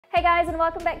Hey guys, and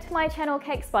welcome back to my channel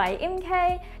Cakes by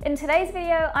MK. In today's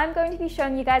video, I'm going to be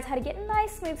showing you guys how to get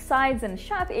nice smooth sides and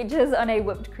sharp edges on a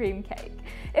whipped cream cake.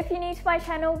 If you're new to my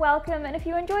channel, welcome, and if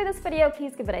you enjoy this video,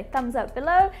 please give it a thumbs up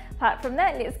below. Apart from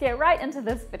that, let's get right into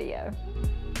this video.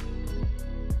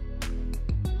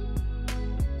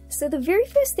 So the very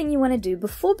first thing you want to do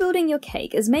before building your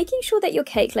cake is making sure that your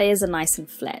cake layers are nice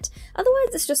and flat.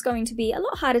 Otherwise, it's just going to be a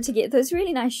lot harder to get those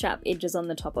really nice sharp edges on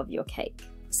the top of your cake.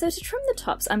 So to trim the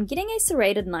tops, I'm getting a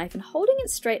serrated knife and holding it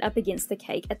straight up against the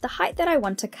cake at the height that I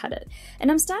want to cut it. And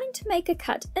I'm starting to make a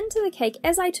cut into the cake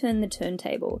as I turn the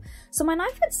turntable. So my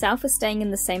knife itself is staying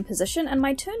in the same position and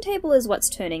my turntable is what's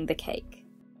turning the cake.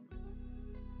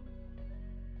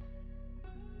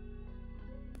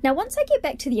 Now once I get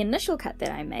back to the initial cut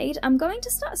that I made, I'm going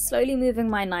to start slowly moving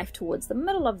my knife towards the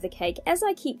middle of the cake as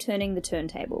I keep turning the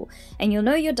turntable. And you'll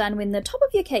know you're done when the top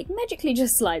of your cake magically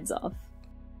just slides off.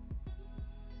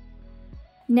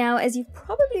 Now, as you've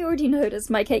probably already noticed,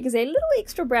 my cake is a little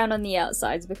extra brown on the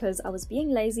outsides because I was being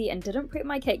lazy and didn't prep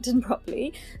my cake tin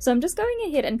properly, so I'm just going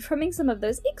ahead and trimming some of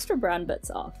those extra brown bits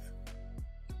off.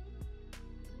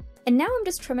 And now I'm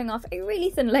just trimming off a really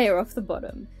thin layer off the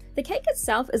bottom. The cake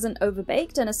itself isn't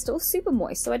overbaked and is still super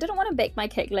moist, so I didn't want to bake my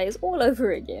cake layers all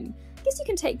over again. I guess you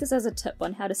can take this as a tip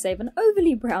on how to save an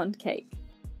overly browned cake.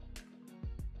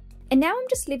 And now I'm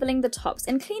just leveling the tops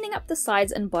and cleaning up the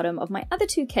sides and bottom of my other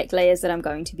two cake layers that I'm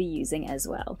going to be using as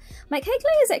well. My cake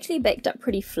layer is actually baked up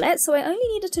pretty flat, so I only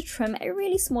needed to trim a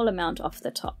really small amount off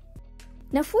the top.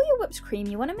 Now for your whipped cream,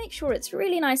 you want to make sure it's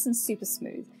really nice and super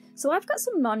smooth. So I've got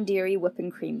some non-dairy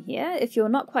whipping cream here. If you're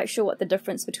not quite sure what the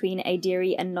difference between a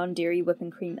dairy and non-dairy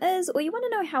whipping cream is, or you want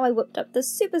to know how I whipped up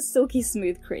this super silky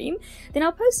smooth cream, then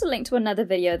I'll post a link to another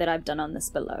video that I've done on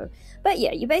this below. But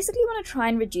yeah, you basically want to try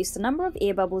and reduce the number of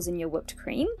air bubbles in your whipped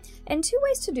cream. And two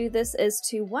ways to do this is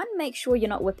to, one, make sure you're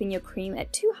not whipping your cream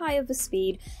at too high of a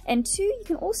speed, and two, you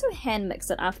can also hand mix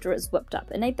it after it's whipped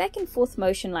up in a back and forth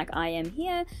motion like I am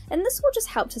here, and this will just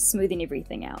help to smoothen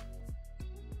everything out.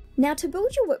 Now to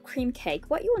build your whipped cream cake,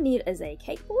 what you'll need is a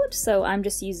cake board, so I'm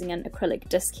just using an acrylic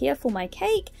disc here for my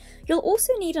cake. You'll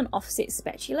also need an offset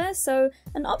spatula, so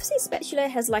an offset spatula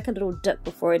has like a little dip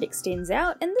before it extends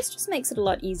out, and this just makes it a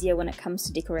lot easier when it comes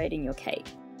to decorating your cake.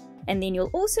 And then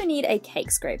you'll also need a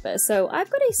cake scraper, so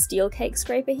I've got a steel cake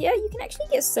scraper here. You can actually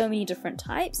get so many different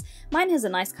types. Mine has a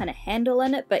nice kind of handle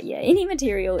in it, but yeah, any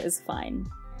material is fine.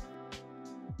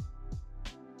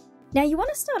 Now you want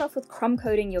to start off with crumb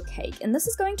coating your cake, and this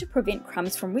is going to prevent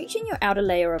crumbs from reaching your outer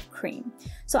layer of cream.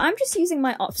 So I'm just using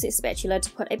my offset spatula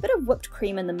to put a bit of whipped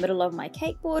cream in the middle of my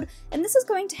cake board, and this is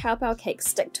going to help our cake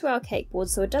stick to our cake board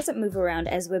so it doesn't move around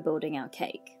as we're building our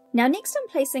cake. Now next I'm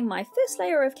placing my first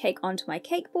layer of cake onto my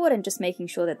cake board and just making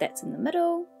sure that that's in the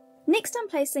middle. Next I'm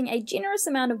placing a generous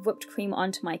amount of whipped cream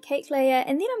onto my cake layer,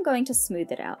 and then I'm going to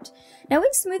smooth it out. Now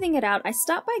when smoothing it out, I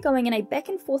start by going in a back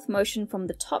and forth motion from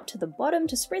the top to the bottom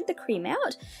to spread the cream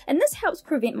out, and this helps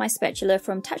prevent my spatula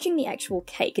from touching the actual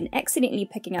cake and accidentally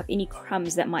picking up any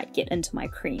crumbs that might get into my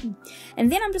cream.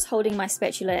 And then I'm just holding my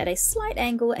spatula at a slight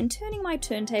angle and turning my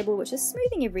turntable, which is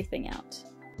smoothing everything out.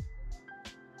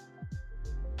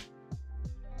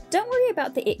 Don't worry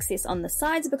about the excess on the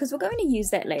sides because we're going to use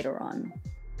that later on.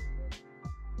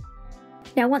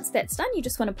 Now once that's done, you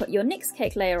just want to put your next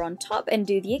cake layer on top and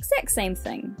do the exact same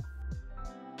thing.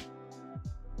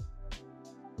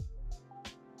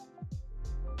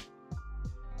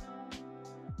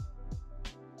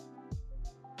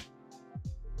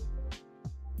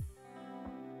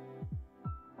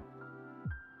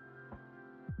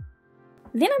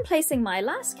 Then I'm placing my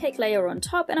last cake layer on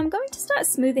top, and I'm going to start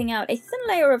smoothing out a thin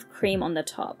layer of cream on the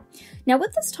top. Now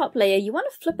with this top layer, you want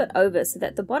to flip it over so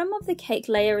that the bottom of the cake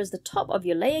layer is the top of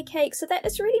your layer cake, so that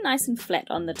it's really nice and flat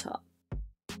on the top.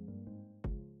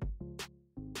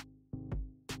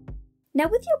 Now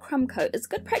with your crumb coat, it's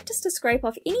good practice to scrape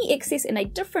off any excess in a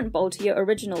different bowl to your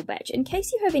original batch in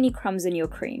case you have any crumbs in your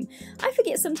cream. I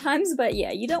forget sometimes, but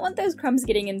yeah, you don't want those crumbs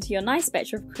getting into your nice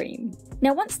batch of cream.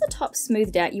 Now once the top's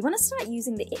smoothed out, you want to start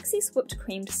using the excess whipped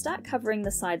cream to start covering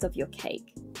the sides of your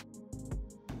cake.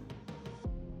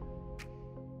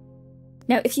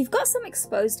 Now if you've got some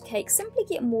exposed cake, simply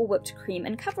get more whipped cream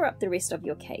and cover up the rest of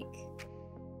your cake.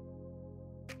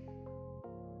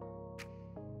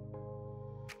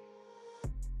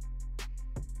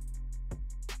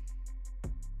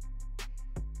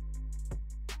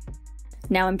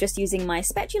 Now I'm just using my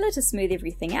spatula to smooth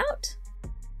everything out.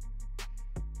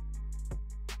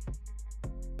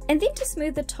 And then to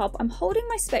smooth the top, I'm holding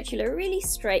my spatula really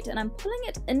straight and I'm pulling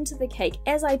it into the cake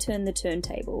as I turn the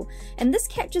turntable. And this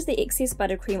captures the excess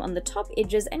buttercream on the top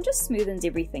edges and just smoothens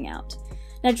everything out.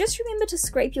 Now just remember to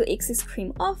scrape your excess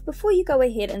cream off before you go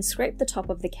ahead and scrape the top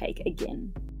of the cake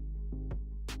again.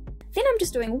 Then I'm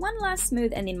just doing one last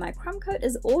smooth and then my crumb coat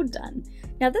is all done.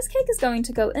 Now this cake is going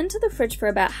to go into the fridge for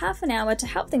about half an hour to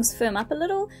help things firm up a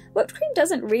little. Whipped cream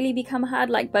doesn't really become hard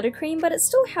like buttercream, but it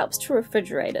still helps to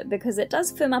refrigerate it because it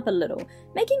does firm up a little,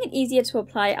 making it easier to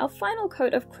apply our final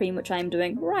coat of cream, which I am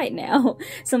doing right now.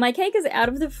 So my cake is out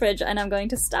of the fridge and I'm going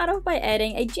to start off by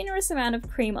adding a generous amount of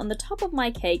cream on the top of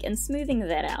my cake and smoothing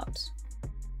that out.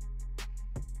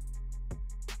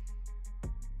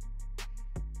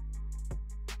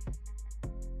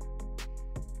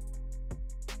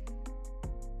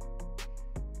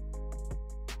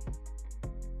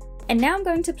 And now I'm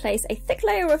going to place a thick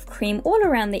layer of cream all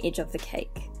around the edge of the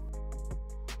cake.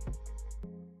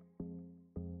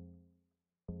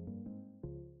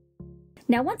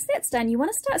 Now once that's done, you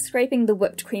want to start scraping the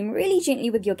whipped cream really gently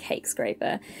with your cake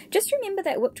scraper. Just remember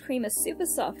that whipped cream is super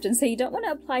soft, and so you don't want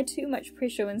to apply too much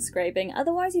pressure when scraping,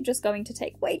 otherwise you're just going to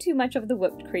take way too much of the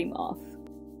whipped cream off.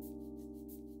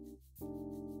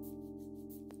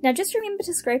 Now just remember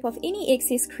to scrape off any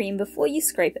excess cream before you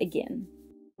scrape again.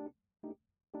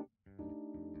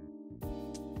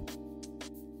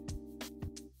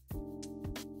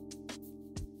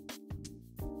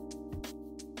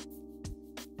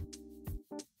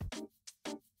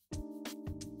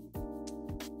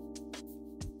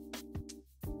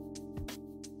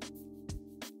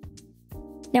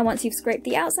 Now once you've scraped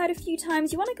the outside a few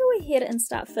times, you want to go ahead and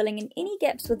start filling in any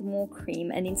gaps with more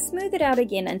cream and then smooth it out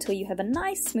again until you have a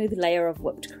nice smooth layer of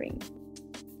whipped cream.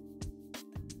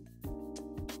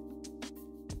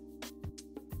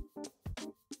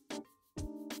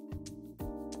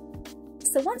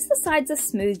 So once the sides are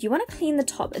smooth, you want to clean the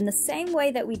top in the same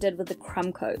way that we did with the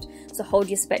crumb coat. So hold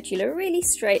your spatula really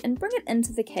straight and bring it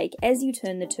into the cake as you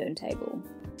turn the turntable.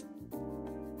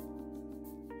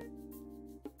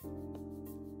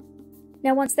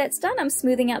 Now once that's done, I'm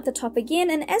smoothing out the top again,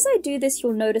 and as I do this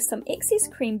you'll notice some excess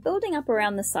cream building up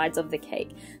around the sides of the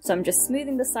cake. So I'm just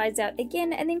smoothing the sides out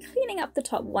again and then cleaning up the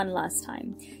top one last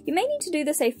time. You may need to do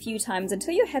this a few times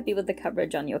until you're happy with the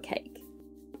coverage on your cake.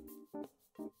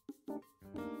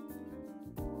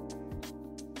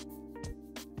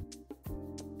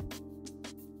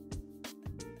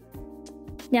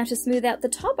 Now to smooth out the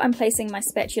top, I'm placing my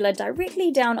spatula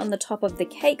directly down on the top of the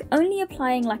cake, only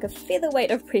applying like a featherweight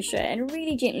of pressure and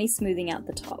really gently smoothing out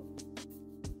the top.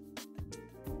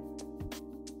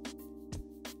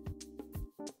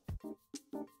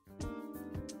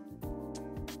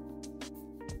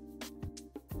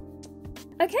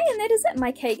 Okay, and that is it.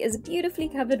 My cake is beautifully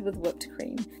covered with whipped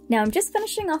cream. Now I'm just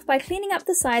finishing off by cleaning up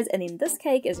the sides, and then this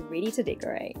cake is ready to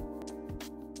decorate.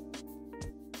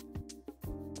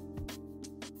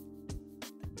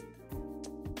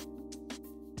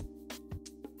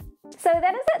 So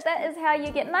that is it. That is how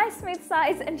you get nice smooth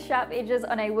sides and sharp edges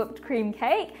on a whipped cream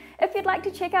cake. If you'd like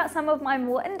to check out some of my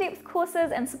more in-depth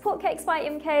courses and support Cakes by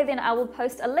MK, then I will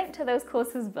post a link to those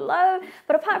courses below.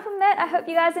 But apart from that, I hope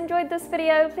you guys enjoyed this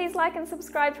video. Please like and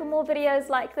subscribe for more videos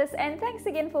like this, and thanks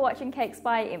again for watching Cakes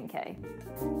by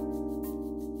MK.